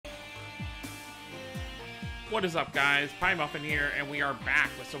What is up, guys? PieMuffin here, and we are back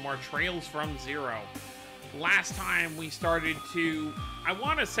with some more Trails from Zero. Last time we started to, I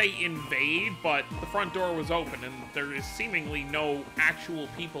want to say invade, but the front door was open and there is seemingly no actual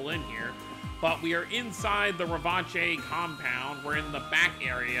people in here. But we are inside the Revanche compound. We're in the back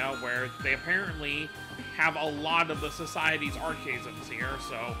area where they apparently have a lot of the Society's archaisms here,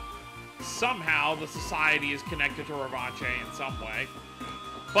 so somehow the Society is connected to Revanche in some way.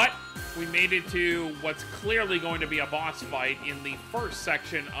 But we made it to what's clearly going to be a boss fight in the first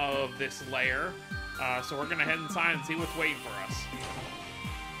section of this layer. So we're going to head inside and see what's waiting for us.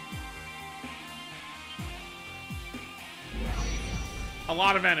 A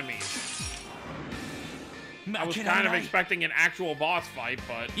lot of enemies. I was kind of expecting an actual boss fight,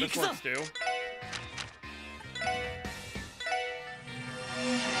 but this works too.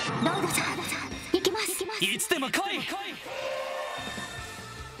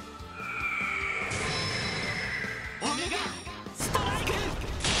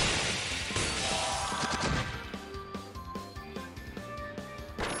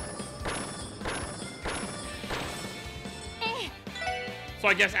 So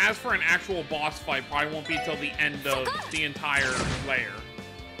I guess as for an actual boss fight, probably won't be till the end of the entire layer.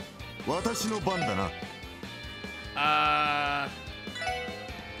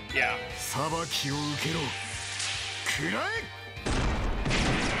 Yeah.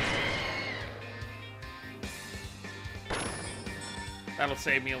 That'll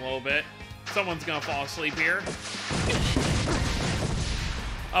save me a little bit. Someone's gonna fall asleep here.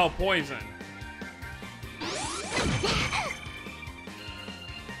 Oh, poison.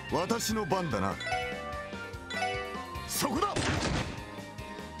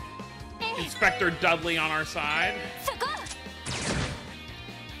 Inspector Dudley on our side.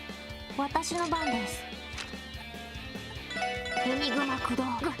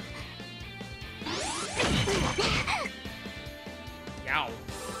 Yow.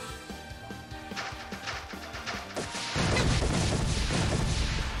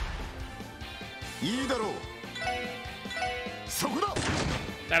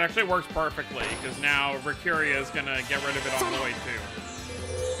 That actually works perfectly, because now Ricuria is gonna get rid of it on the way too.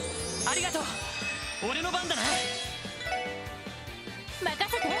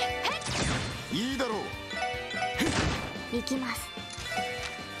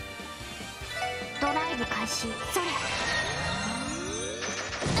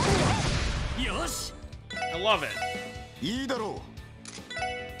 I love it.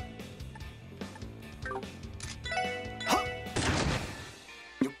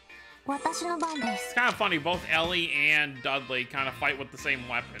 It's kind of funny, both Ellie and Dudley kind of fight with the same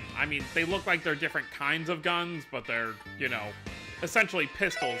weapon. I mean, they look like they're different kinds of guns, but they're, you know, essentially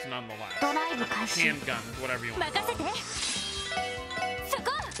pistols nonetheless. Handguns, whatever you want to call them.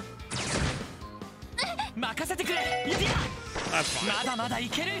 That's fine.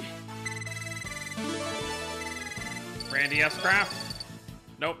 Randy S. Craft?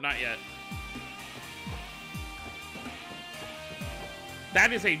 Nope, not yet.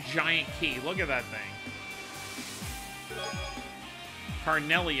 That is a giant key. Look at that thing.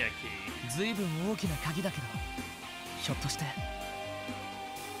 Carnelia key.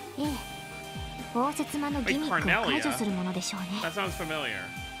 Wait, Carnelia? That sounds familiar.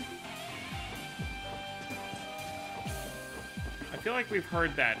 I feel like we've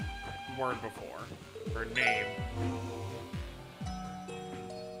heard that word before. Or name.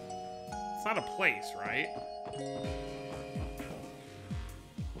 It's not a place, right?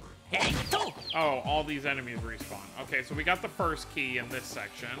 Oh, all these enemies respawn. Okay, so we got the first key in this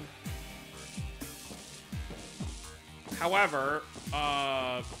section. However,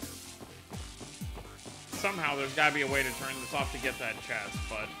 somehow there's gotta be a way to turn this off to get that chest,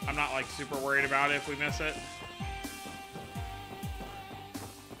 but I'm not like super worried about it if we miss it.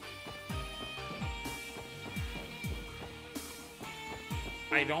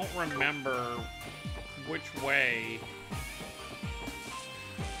 I don't remember which way.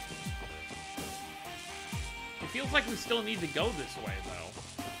 It feels like we still need to go this way, though.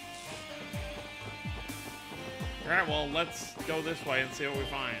 Alright, well, let's go this way and see what we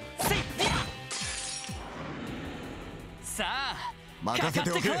find.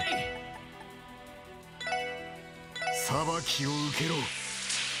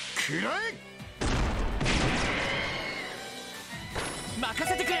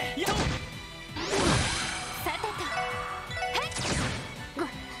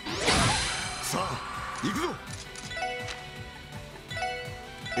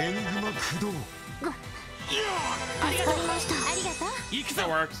 That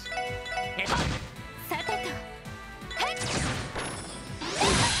works.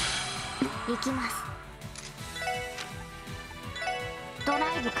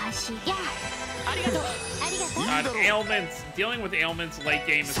 Ailments, dealing with ailments late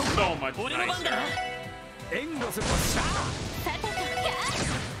game is so much nicer.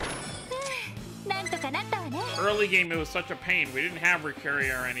 Early game, it was such a pain. We didn't have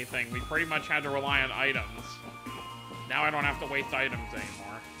Rikuria or anything. We pretty much had to rely on items. Now I don't have to waste items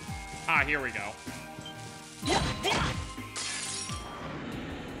anymore. Ah, here we go.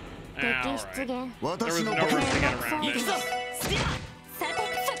 Alright. There was no room to get around it.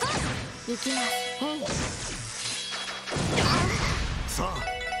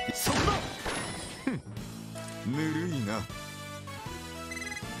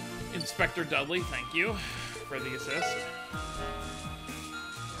 Inspector Dudley, thank you for the assist.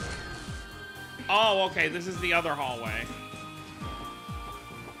 Oh, okay, this is the other hallway.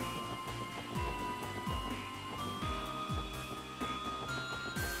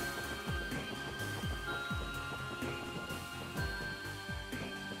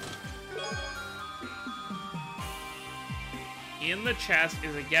 In the chest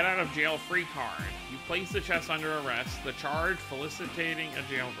is a get out of jail free card. You place the chest under arrest. The charge facilitating a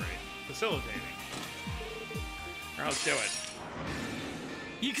jailbreak. Facilitating. Alright, let's do it.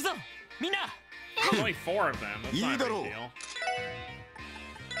 There's only 4 of them. That's not a big deal.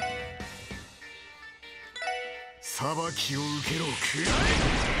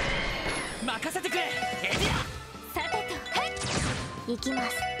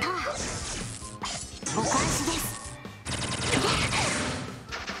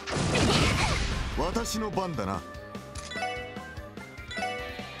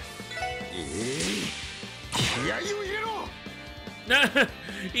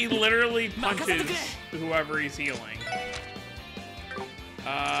 He literally punches whoever he's healing.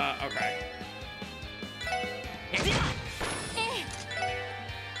 Okay.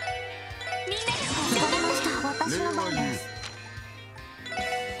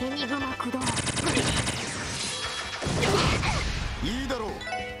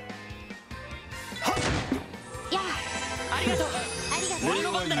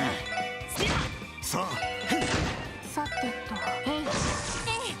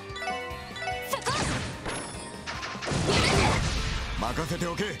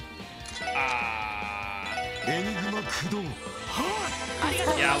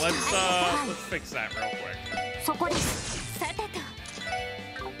 Yeah, let's fix that real quick.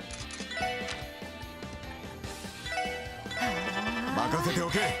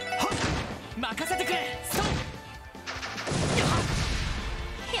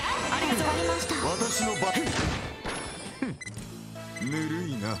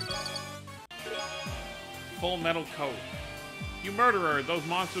 Full metal coat. You murderer! Those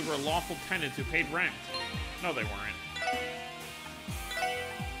monsters were lawful tenants who paid rent. No, they weren't.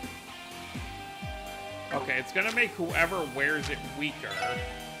 Okay, it's gonna make whoever wears it weaker.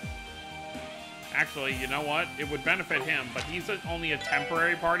 Actually, you know what? It would benefit him, but he's only a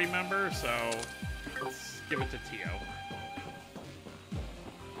temporary party member, so let's give it to Tio.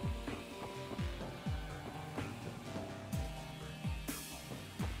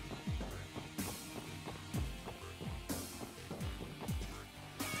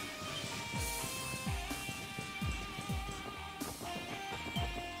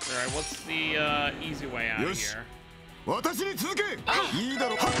 Alright, what's the easy way out of here?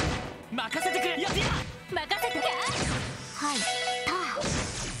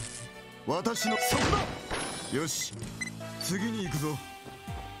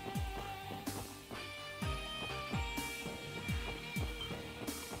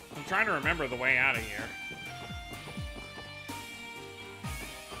 I'm trying to remember the way out of here.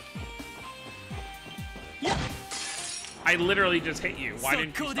 I literally just hit you. Why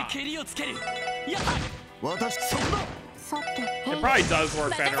didn't you stop? It probably does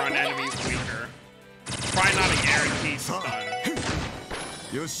work better on enemies weaker. Probably not a guaranteed stun.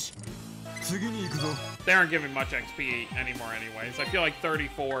 They aren't giving much XP anymore anyways. I feel like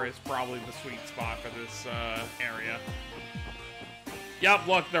 34 is probably the sweet spot for this area. Yep,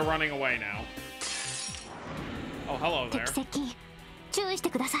 look, they're running away now. Oh, hello there.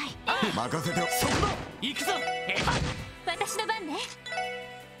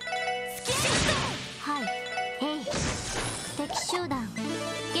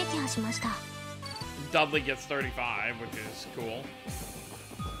 Dudley gets 35, which is cool.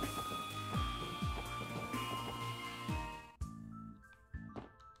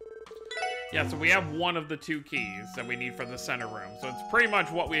 Yeah, so we have one of the 2 keys that we need for the center room. So it's pretty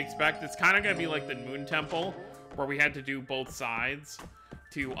much what we expect. It's kind of going to be like the Moon Temple, where we had to do both sides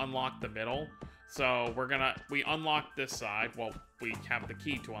to unlock the middle. So we unlock this side. Well, we have the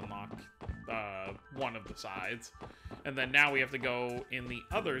key to unlock one of the sides. And then now we have to go in the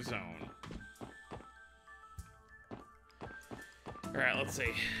other zone. All right, let's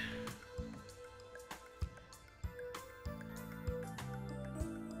see.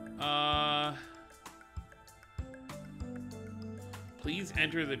 Please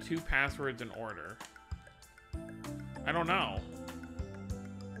enter the 2 passwords in order. I don't know.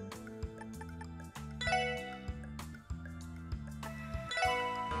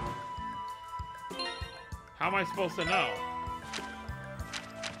 How am I supposed to know?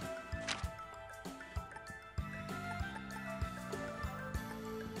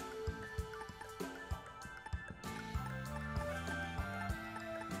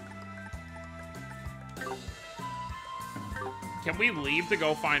 Can we leave to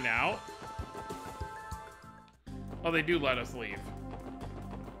go find out? Oh, they do let us leave.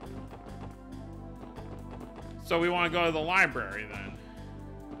 So we want to go to the library then.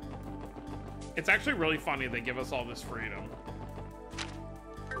 It's actually really funny they give us all this freedom.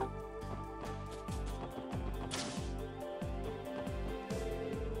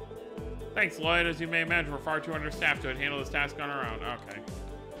 Thanks, Lloyd. As you may imagine, we're far too understaffed to handle this task on our own. Okay.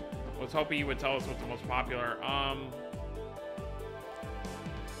 I was hoping you would tell us what's the most popular.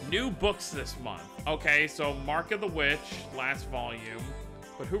 New books this month. Okay, so Mark of the Witch, last volume.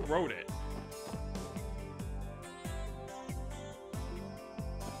 But who wrote it?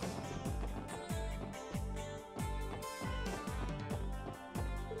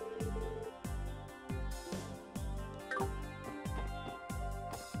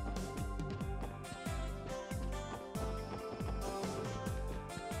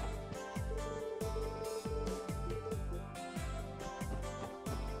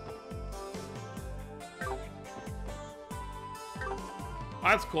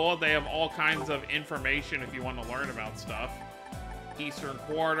 That's cool. They have all kinds of information if you want to learn about stuff. Eastern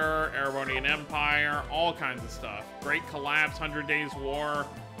Quarter, Erebonian Empire, all kinds of stuff. Great Collapse, 100 Days War,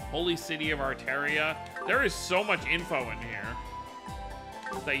 Holy City of Arteria. There is so much info in here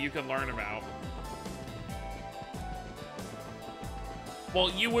that you can learn about. Well,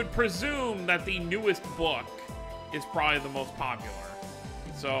 you would presume that the newest book is probably the most popular.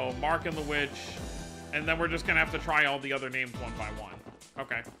 So, Mark and the Witch, and then we're just going to have to try all the other names one by one.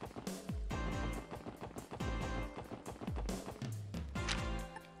 Okay.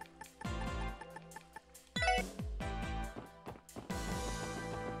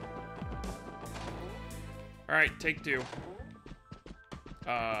 All right, take 2.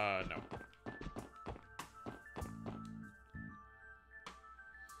 No.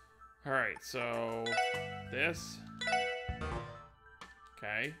 All right, so this.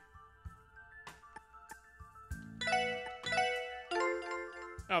 Okay.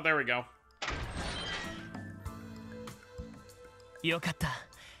 Oh, there we go. よかった。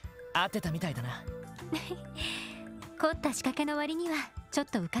合ってたみたいだな。凝った仕掛けの割にはちょっ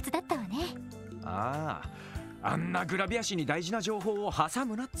とうかつだったわね。ああ、あんなグラビア誌に大事な情報を挟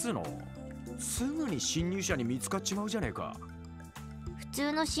むなっつうの。すぐに侵入者に見つかっちまうじゃねえか。普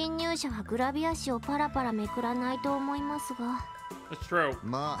通の侵入者はグラビア誌をパラパラめくらないと思いますが。That's true.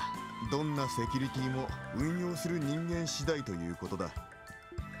 まあ、どんなセキュリティも運用する人間次第ということだ。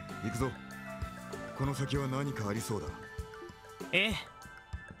行くぞ。この先は何かありそうだ。ええ。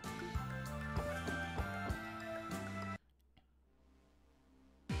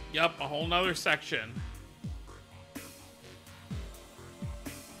Yup, a whole nother section.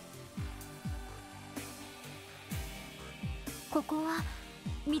 ここは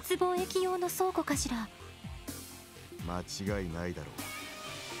密貿易用の倉庫かしら。間違いないだろう。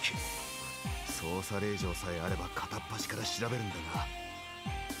捜査令状さえあれば片っ端から調べるんだが。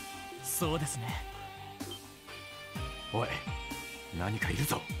そうですね。おい、何かいる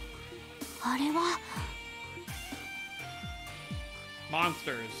ぞ。あれは。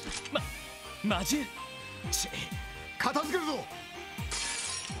Monsters. マジ？片付けるぞ。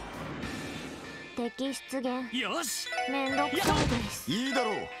敵出現。よし。めんどくさいです。いいだ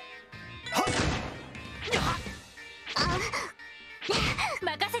ろう。はっ。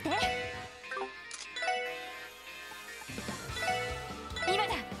任せて。今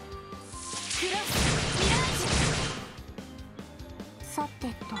だ。クロスミラージュ。さて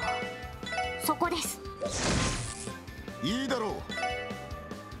と、そこです。いいだろう。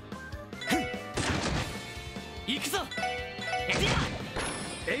行くぞ。エリア。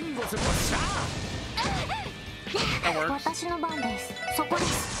援護するわっしゃ。私の番です。そこで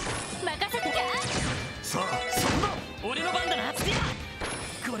す。任せて。さあ、そこだ。俺の番だな。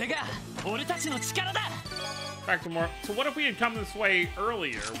これが俺たちの力だ。Back to more. So what if we had come this way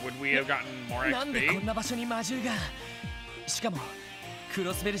earlier? Would we have gotten more なんでこん XP? な場所に魔獣が。しかもク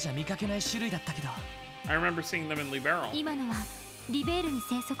ロスベルじゃ見かけない種類だったけど。 I remember seeing them in Libero. 今のはリベールに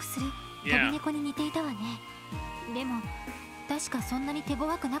生息する Yeah. 旅猫に似ていたわね。でも確かそんなに手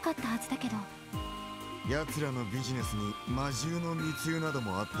強くなかったはずだけど。奴らのビジネスに魔獣の密輸など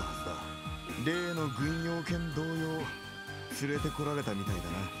もあったはずだ。例の軍用犬同様連れてこられたみたいだな。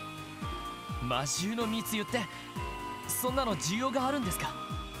魔獣の密輸ってそんなの需要があるんですか？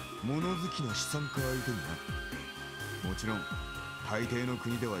物好きな資産家相手にな。もちろん大抵の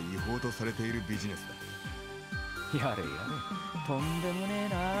国では違法とされているビジネスだ。やれやれ、とんでもね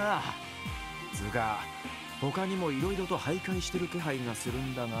えな。つうか他にもいろいろと徘徊してる気配がする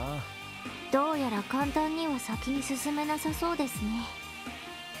んだが。どうやら簡単には先に進めなさそうですね。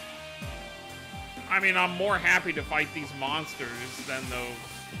I mean, I'm more happy to fight these monsters than those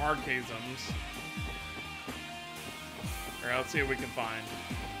archasms. Alright, let's see what we can find.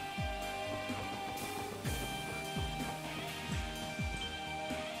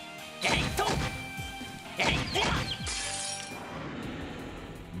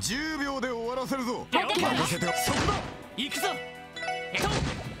 10秒で終わらせるぞ。了解任せてよ。そこだ。行くぞ。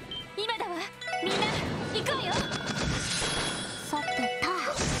今だわ、みんな行くわよ。さて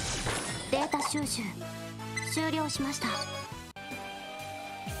データ収集終了しました。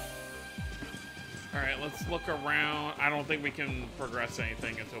 Alright, let's look around. I don't think we can progress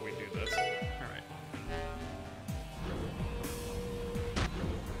anything until we do this. Alright.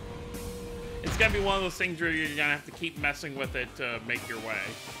 It's gonna be one of those things where you're gonna have to keep messing with it to make your way.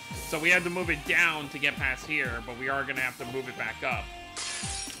 So we had to move it down to get past here, but we are gonna have to move it back up.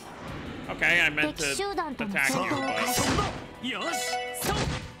 Okay, I meant to attack you, but... よし。そう。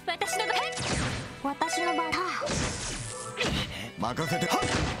私の番。私の番だ。任せて。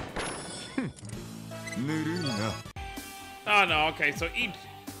ぬるいな。 Oh no, okay, so each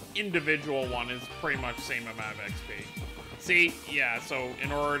individual one is pretty much the same amount of XP. See, yeah, so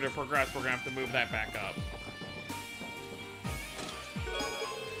in order to progress, we're gonna have to move that back up.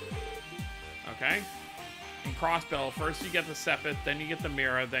 Okay. In Crossbell, first you get the Sepith, then you get the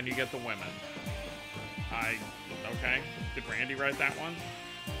Mira, then you get the women. Okay. Did Randy write that one?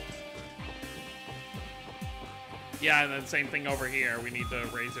 Yeah, and then same thing over here. We need to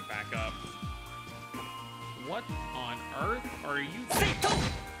raise it back up. What on earth are you?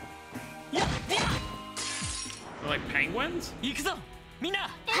 They're like penguins? 行くぞ。みんな。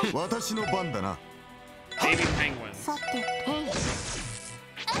私の番だな。 Baby penguins. さて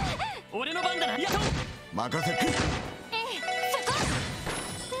俺の番だな。やっと。任せて。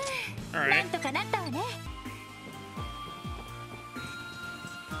な Alright. んとかなったわね。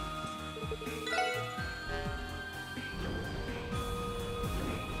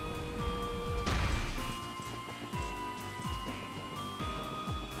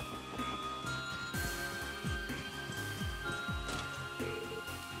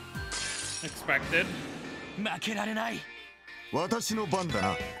 Expected. 負けられない。私の番だ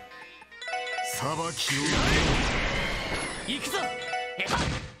な。裁きを。行くぞ。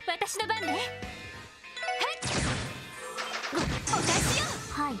私の番ね。はい。お返しよ。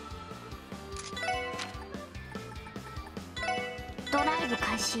はい。ドライブ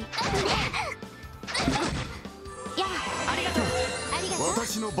開始。やあ、ありがとう。ありがとう。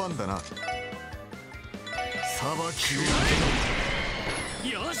私の番だな。裁き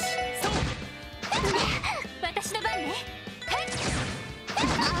を。よし。そう。私の番ね。はい。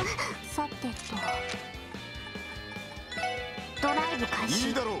さてドライブ開始。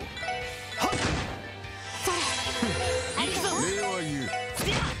いいだろう。それ。ありがとう。礼は言う。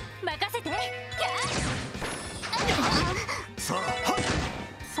任せて。さあ。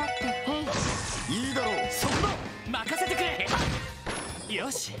さていいだろう。そこだ。任せてくれ。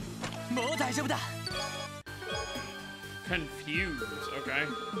よし。もう大丈夫だ。 Confused, okay.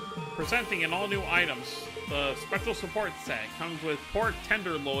 Presenting in all new items. The special support set comes with pork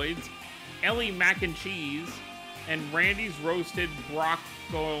tenderloins, Ellie mac and cheese, and Randy's roasted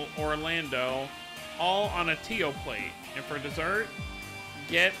Brocco Orlando, all on a Tio plate. And for dessert,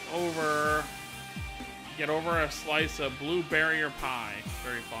 get over a slice of blueberry or pie.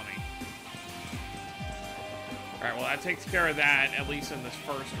 Very funny. Alright, well that takes care of that, at least in this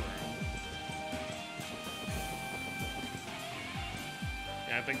first room.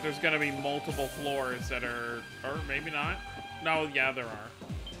 Yeah, I think there's gonna be multiple floors that are, or maybe not. No, yeah, there are.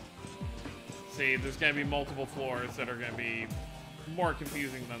 See, there's gonna be multiple floors that are gonna be more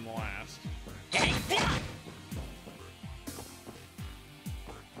confusing than the last.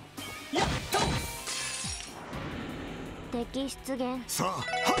 敵出現。さあ。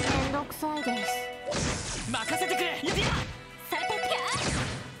めんどくさいです。任せてくれ。いやさてと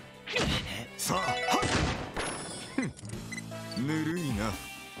さあはっふんぬるいな。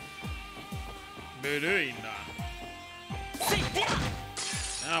ぬるいな。せいや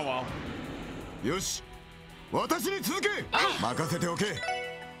Oh well. よし私に続け。任せておけ。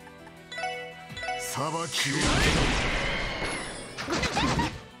裁き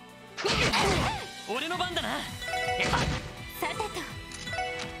を俺の番だな。さてと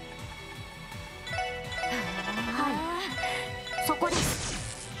はいそこです。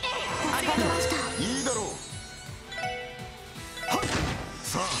ありがとう。ましたいいだろう。はっ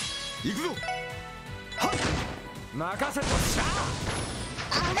さあ行くぞ。はっ任せとしゃ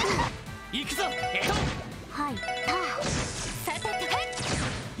行くぞ。はいさてと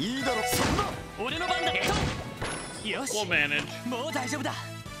いいだろう。そこだ。俺の番だ。よし We'll manage. もう大丈夫だ。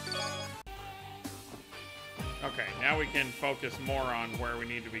 Okay, now we can focus more on where we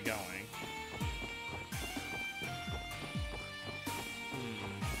need to be going.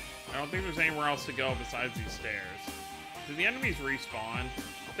 I don't think there's anywhere else to go besides these stairs. Do the enemies respawn?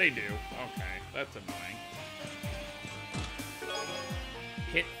 They do. Okay, that's annoying.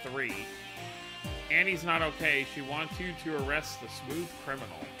 Hit 3. Annie's not okay. She wants you to arrest the smooth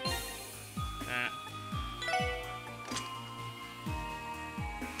criminal.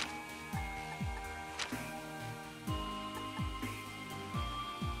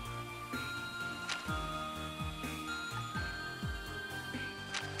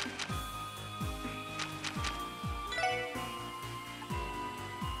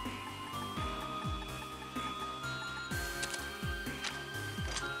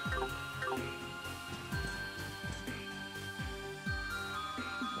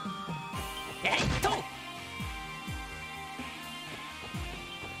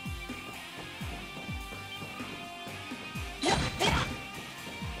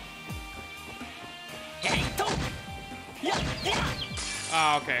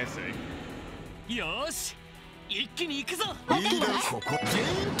 Oh, okay, I see. よし一気に行くぞ。いいだろう。ここ全員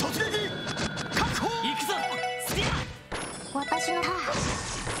突撃。確保。行くぞ。スティ私のよかった。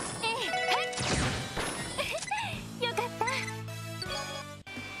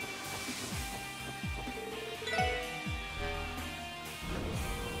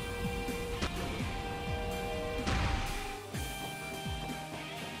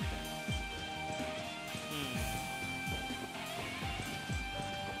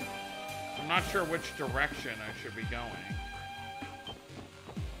I'm not sure which direction I should be going.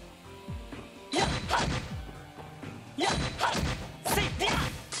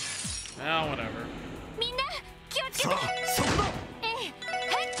 Oh, whatever. みんな気をつけて。さあそこだ。はい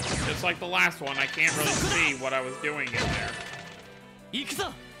Just like the last one, I can't really see what I was doing in there. 行く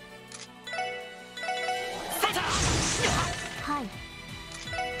ぞ。はい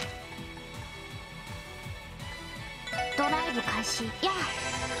ドライブ開始。や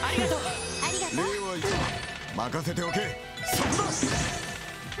あありがとう。ありがとう。礼はいい。任せておけ。そこだ。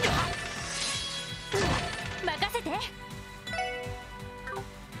任せて。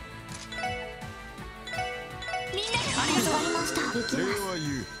みんなありがとうございました。行き礼ます。は言う。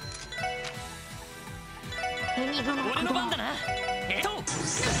エニグマ俺の番だな。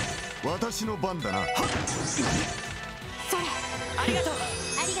私の番だな。はっそれありがとう。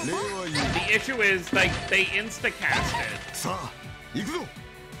ありが礼とう。は言う。 The issue is, like, they insta-casted. さあ行くぞ。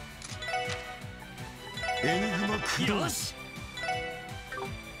エニグマ駆動。よし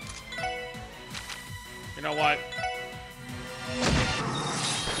You know what?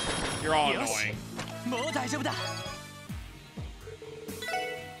 You're all よし annoying. もう大丈夫だ。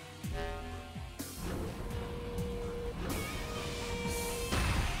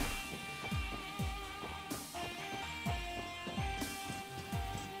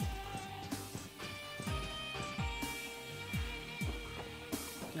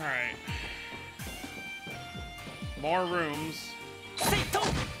 Alright. More rooms. セイト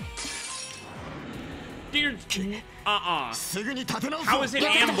Dude, すぐに立て直す。 How is it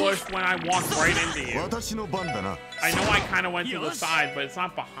ambushed when I walked right into you? 私の番だな。 I know I kind of went to the Yes. side, but it's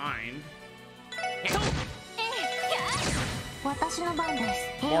not behind. 私の番です。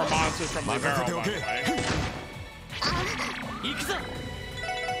 More monsters from the 任せ barrel, て by お the け。 way. 行くぞ。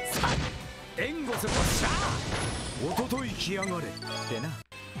援護せとしゃおととい来やがれってな。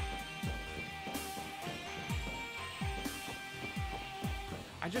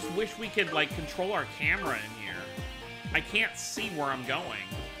 I just wish we could, like, control our camera in here. I can't see where I'm going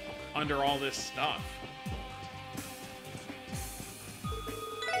under all this stuff.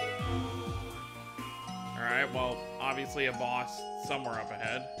 Alright, well, obviously a boss somewhere up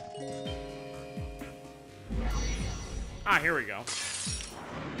ahead. Ah, here we go.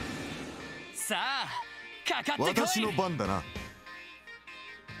 さあかかってこい。私の番だな。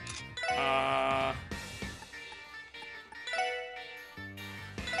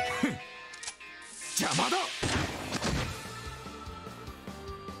邪魔だ。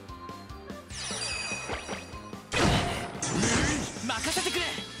任せてくれ。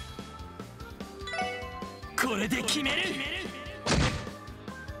これで決める。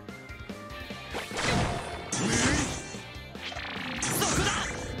そこだ。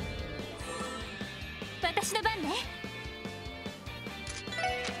私の番ね。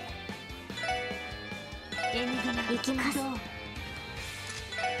エニグマ行きます。お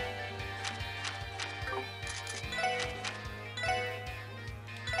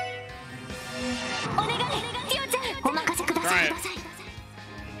願い、ティオちゃん、お任せください。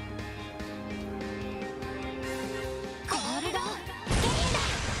これだ、ゲインだ。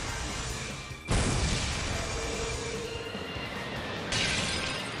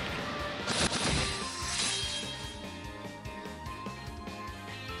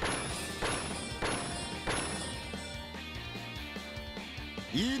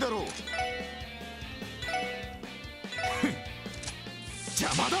いいだろう。邪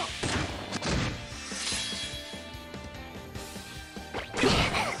魔だ。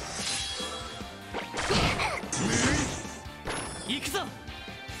行くぞ。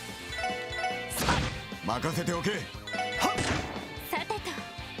任せておけ。はっ。さてと、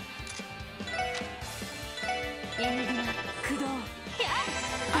エニグマ駆動。あ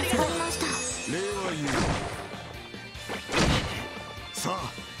りがとうございました。礼は言う。さあ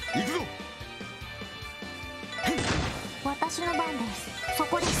行くぞ。私の番です。そ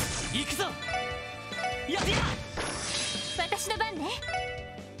こです。行くぞ。やってや。私の番ね。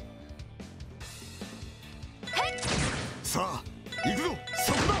さあ行くぞ。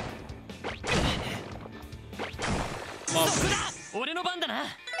そこだ。そこだ。俺の番だな。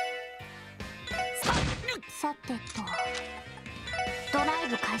さてと、ドライ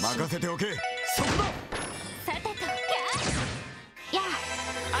ブ開始。任せておけ。そこだ。さてと、や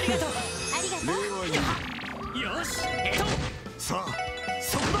あ、ありがとう。ありがと礼は言よし。う。さあ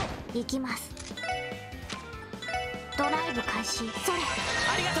そこだ。う。行きます。ドライブ開始。それ。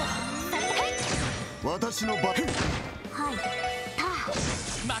ありがとう。私の番。はい。タ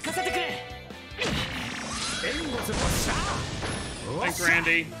任せてくれ。援護するっしゃ。 Thanks,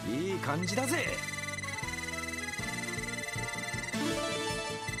 Randy. いい感じだぜ。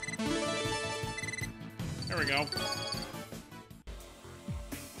There we go.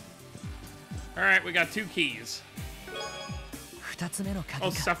 All right, we got 2 keys. 2つ目の Oh,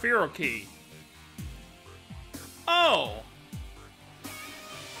 鍵か。 Saphiro key. Oh!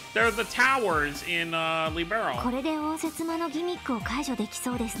 They're the towers in こ Libero. れで応接間のギミックを解除でき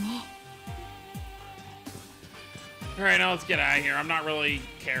そうですね。 All right, now let's get out of here. I'm not really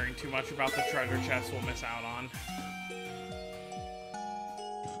caring too much about the treasure chest we'll miss out on.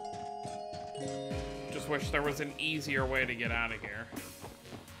 Just wish there was an easier way to get out of here.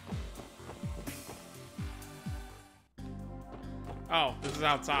 Oh, this is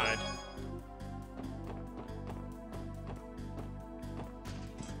outside.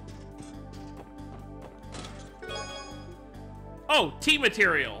 Oh, tea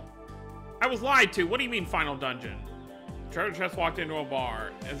material. I was lied to. What do you mean final dungeon? Treasure chest walked into a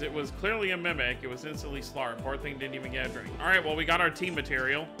bar. As it was clearly a mimic, it was instantly slarked. Poor thing didn't even get a drink. Alright, well, we got our tea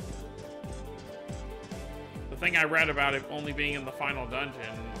material. The thing I read about it only being in the final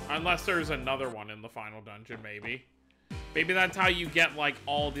dungeon. Unless there's another one in the final dungeon, maybe. Maybe that's how you get, like,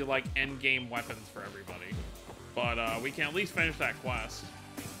 all the, like, endgame weapons for everybody. But, we can at least finish that quest.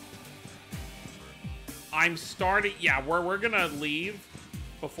 I'm starting... Yeah, we're gonna leave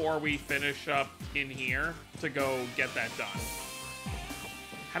before we finish up in here to go get that done.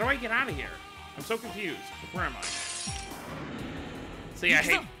 How do I get out of here? I'm so confused. Where am I? See, I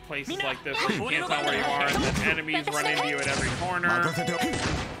hate places like this where you can't tell where you are and the enemies run into you at every corner.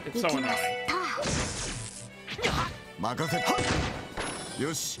 It's so annoying. 任せて。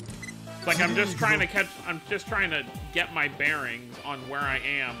よし。 It's like I'm just trying to get my bearings on where I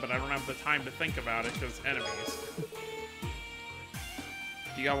am, but I don't have the time to think about it because enemies.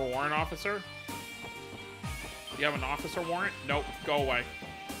 Do you have a warrant, officer? Do you have an officer warrant? Nope. Go away.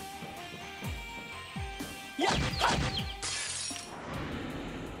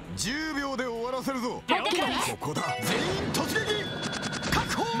 10秒で終わらせるぞ。了解。ここだ。全員突撃。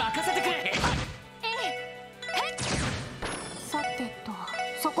確保。任せてくれ。さてと、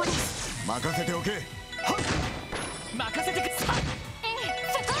そこです。任せておけ。はっ。任せてくれ。そこ。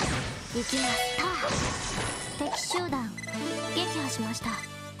行きます。敵集団撃破しました。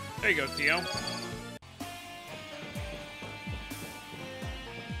 There you go, Tio.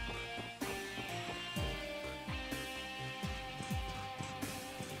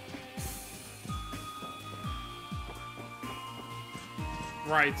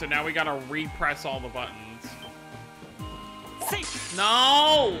 Right, so now we gotta repress all the buttons. せい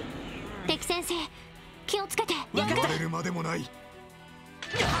No! 敵先生気をつけて。呼ばれるまでもない。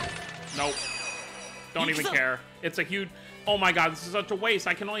 Nope. Don't even care. It's a huge... Oh my god, this is such a waste.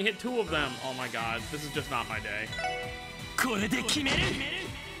 I can only hit 2 of them. Oh my god, this is just not my day. これで決める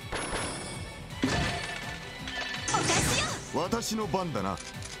私の番だな。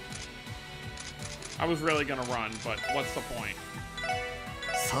 I was really gonna run, but what's the point?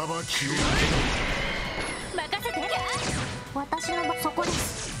 裁きを。任せて。私のそこで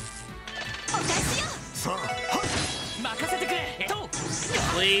す。お返しよ。さあ、はい。任せてくれと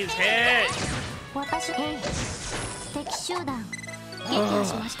Please hit! 私敵集団撃破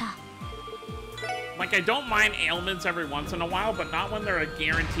しました。 Like, I don't mind ailments every once in a while, but not when they're a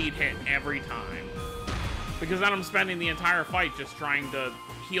guaranteed hit every time. Because then I'm spending the entire fight just trying to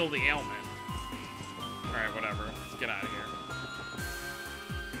heal the ailment. Alright, whatever. Let's get out of here.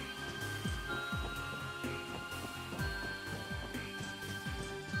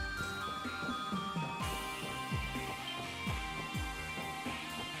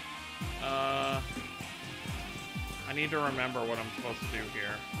 I need to remember what I'm supposed to do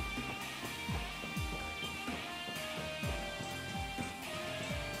here.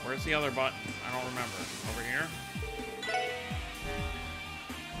 Where's the other button? I don't remember. Over here?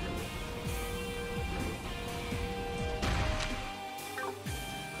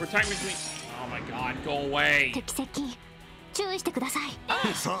 We're technically... Oh my god, go away. 敵接近注意してください。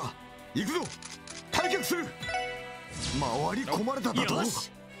さあ、行くぞ。退却する。回り込まれただと。よ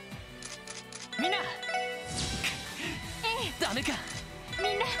しみんなダメか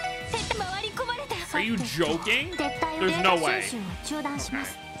みんな回り込まれた。 Are you joking? 撤退を There's no デー way. タ収集を中断しま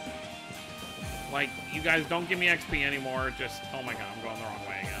す。 Like, you guys don't give me XP anymore. Just... Oh my god, I'm going the wrong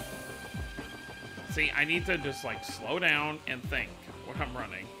way again. See, I need to just, like, slow down and think when I'm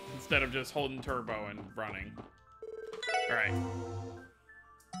running. Instead of just holding turbo and running. Alright.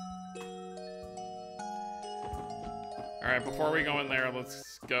 Alright, before we go in there,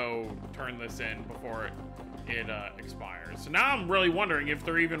 let's go turn this in before it expires. So now I'm really wondering if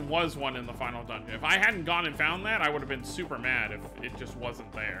there even was one in the final dungeon. If I hadn't gone and found that, I would have been super mad if it just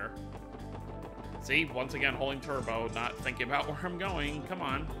wasn't there. See, once again, holding turbo, not thinking about where I'm going. Come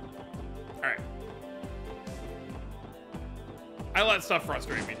on. Alright. I let stuff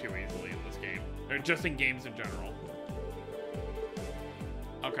frustrate me too easily in this game. Or just in games in general.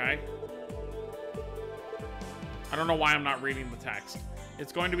 Okay. I don't know why I'm not reading the text.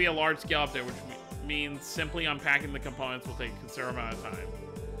 It's going to be a large-scale update, which means simply unpacking the components will take a considerable amount of time.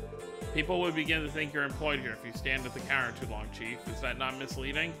 People would begin to think you're employed here if you stand at the counter too long, Chief. Is that not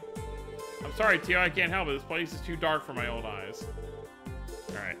misleading? I'm sorry, Tio, I can't help it. This place is too dark for my old eyes.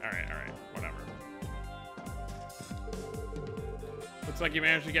 Alright, whatever. Looks like you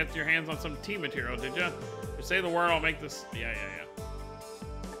managed to get your hands on some tea material, did ya? Just say the word, I'll make this... Yeah.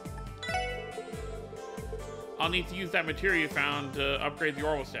 I'll need to use that material you found to upgrade the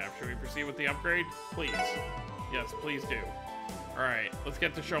Orbital Staff. Should we proceed with the upgrade? Please. Yes, please do. Alright, let's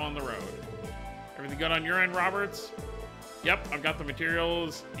get the show on the road. Everything good on your end, Roberts? Yep, I've got the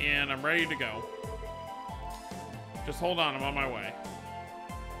materials, and I'm ready to go. Just hold on, I'm on my way.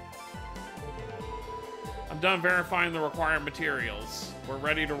 I'm done verifying the required materials. We're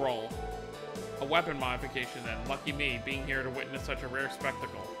ready to roll. A weapon modification then. Lucky me, being here to witness such a rare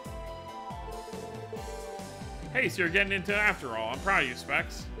spectacle. Hey, so you're getting into it after all. I'm proud of you,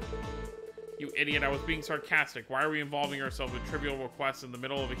 Specs. You idiot, I was being sarcastic. Why are we involving ourselves with trivial requests in the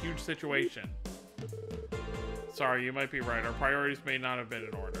middle of a huge situation? Sorry, you might be right. Our priorities may not have been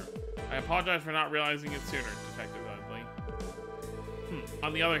in order. I apologize for not realizing it sooner, Detective Dudley.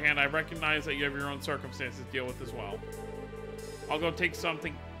 On the other hand, I recognize that you have your own circumstances to deal with as well. I'll go take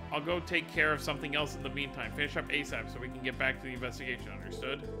care of something else in the meantime. Finish up ASAP so we can get back to the investigation,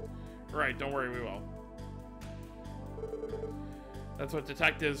 understood? Right, don't worry, we will. That's what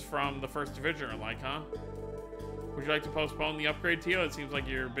detectives from the 1st Division are like, huh? Would you like to postpone the upgrade, Tio? It seems like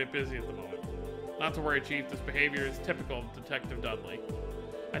you're a bit busy at the moment. Not to worry, Chief. This behavior is typical of Detective Dudley.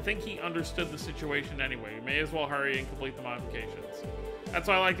 I think he understood the situation anyway. You may as well hurry and complete the modifications. That's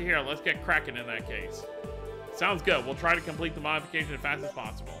what I like to hear. Let's get cracking in that case. Sounds good. We'll try to complete the modification as fast as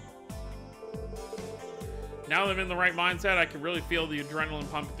possible. Now that I'm in the right mindset, I can really feel the adrenaline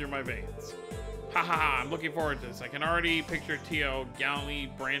pumping through my veins. Ha ha ha, I'm looking forward to this. I can already picture Tio gallantly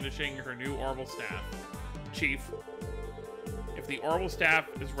brandishing her new Orbital Staff. Chief, if the Orbital Staff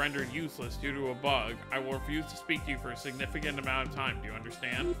is rendered useless due to a bug, I will refuse to speak to you for a significant amount of time. Do you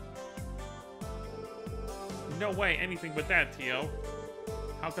understand? No way, anything but that, Tio.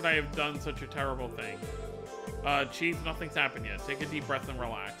 How could I have done such a terrible thing? Chief, nothing's happened yet. Take a deep breath and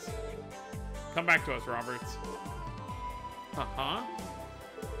relax. Come back to us, Roberts. Uh-huh.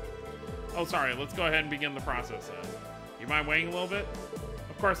 Oh, sorry. Let's go ahead and begin the process then. You mind waiting a little bit?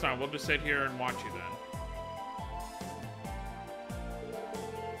 Of course not. We'll just sit here and watch you then.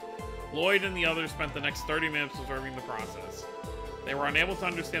 Lloyd and the others spent the next 30 minutes observing the process. They were unable to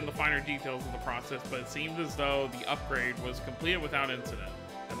understand the finer details of the process, but it seemed as though the upgrade was completed without incident.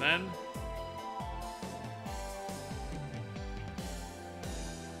 And then...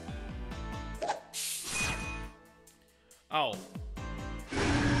 oh.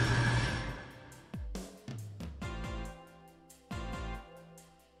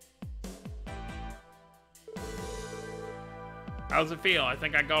 How does it feel? I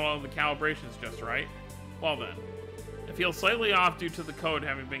think I got all the calibrations just right. Well then. It feels slightly off due to the code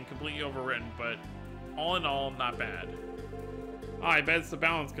having been completely overwritten, but all in all, not bad. Oh, I bet it's the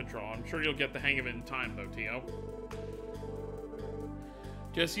balance control. I'm sure you'll get the hang of it in time, though, Tio.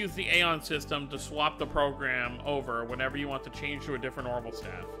 Just use the Aeon system to swap the program over whenever you want to change to a different orbital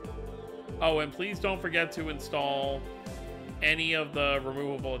staff. Oh, and please don't forget to install any of the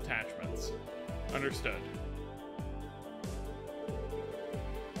removable attachments. Understood.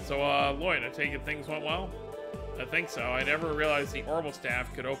 So, Lloyd, I take it things went well? I think so. I never realized the orbital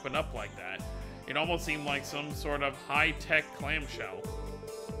staff could open up like that. It almost seemed like some sort of high-tech clamshell.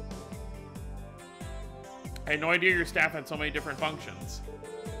 I had no idea your staff had so many different functions.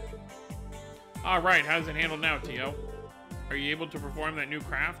 Alright, how's it handled now, Tio? Are you able to perform that new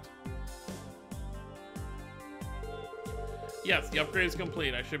craft? Yes, the upgrade is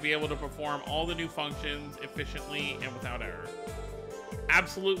complete. I should be able to perform all the new functions efficiently and without error.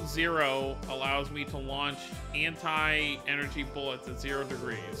 Absolute Zero allows me to launch anti-energy bullets at 0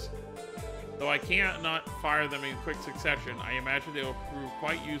 degrees. Though I can't not fire them in quick succession, I imagine they will prove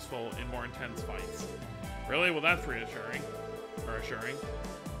quite useful in more intense fights. Really? Well, that's reassuring. Or assuring.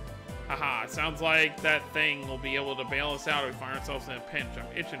 Haha, it sounds like that thing will be able to bail us out if we find ourselves in a pinch.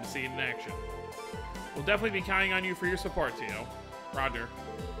 I'm itching to see it in action. We'll definitely be counting on you for your support, Tio. Roger.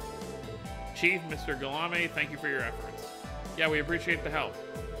 Chief, Mr. Galame, thank you for your efforts. Yeah, we appreciate the help.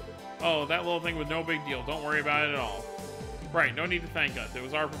 Oh, that little thing was no big deal. Don't worry about it at all. Right, no need to thank us. It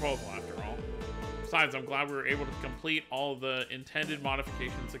was our proposal, after all. Besides, I'm glad we were able to complete all of the intended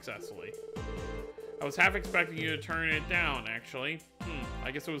modifications successfully. I was half expecting you to turn it down, actually.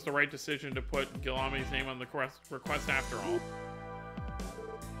 I guess it was the right decision to put Gilame's name on the request after all.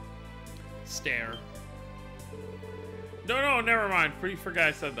 Stare. No, never mind. Pretty forgot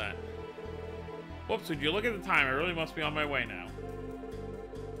I said that. Whoops, would you look at the time? I really must be on my way now.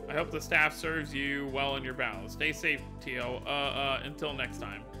 I hope the staff serves you well in your battles. Stay safe, Tio. Until next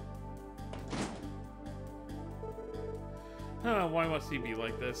time. Why must he be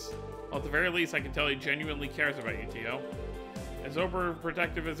like this? Well, at the very least, I can tell he genuinely cares about you, Tio. As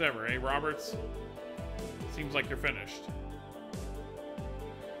overprotective as ever, eh, Roberts? Seems like you're finished.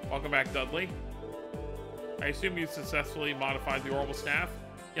 Welcome back, Dudley. I assume you successfully modified the orbital staff?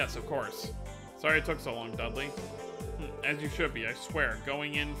 Yes, of course. Sorry it took so long, Dudley. As you should be, I swear.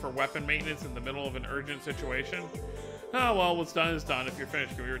 Going in for weapon maintenance in the middle of an urgent situation? Oh, well, what's done is done. If you're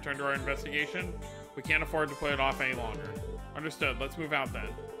finished, can we return to our investigation? We can't afford to put it off any longer. Understood. Let's move out then.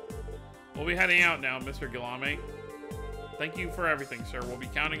 We'll be heading out now, Mr. Gilame. Thank you for everything, sir. We'll be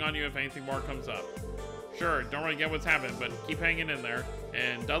counting on you if anything more comes up. Sure, don't really get what's happened, but keep hanging in there.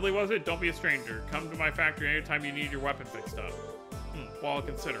 And Dudley, was it? Don't be a stranger. Come to my factory anytime you need your weapon fixed up. Well, I'll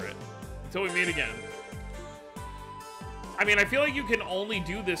consider it. Until we meet again. I mean, I feel like you can only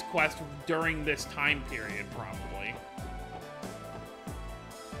do this quest during this time period, probably.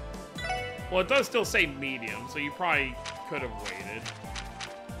 Well, it does still say medium, so you probably could have waited.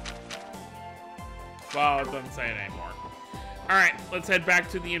 Well, it doesn't say it anymore. Alright, let's head back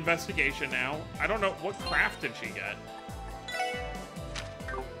to the investigation now. I don't know, what craft did she get?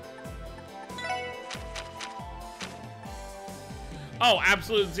 Oh,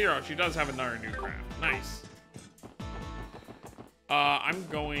 Absolute Zero. She does have another new craft. Nice. I'm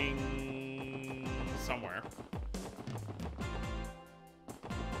going somewhere.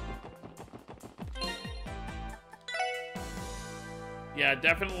 Yeah,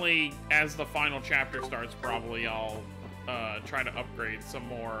 definitely as the final chapter starts, probably I'll try to upgrade some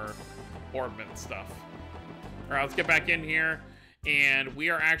more orbment stuff. Alright, let's get back in here. And we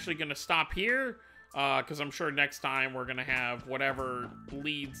are actually going to stop here. Because I'm sure next time we're going to have whatever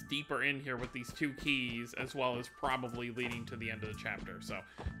leads deeper in here with these 2 keys, as well as probably leading to the end of the chapter. So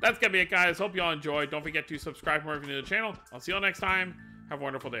that's going to be it, guys. Hope you all enjoyed. Don't forget to subscribe for more if you're new to the channel. I'll see you all next time. Have a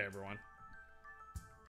wonderful day, everyone.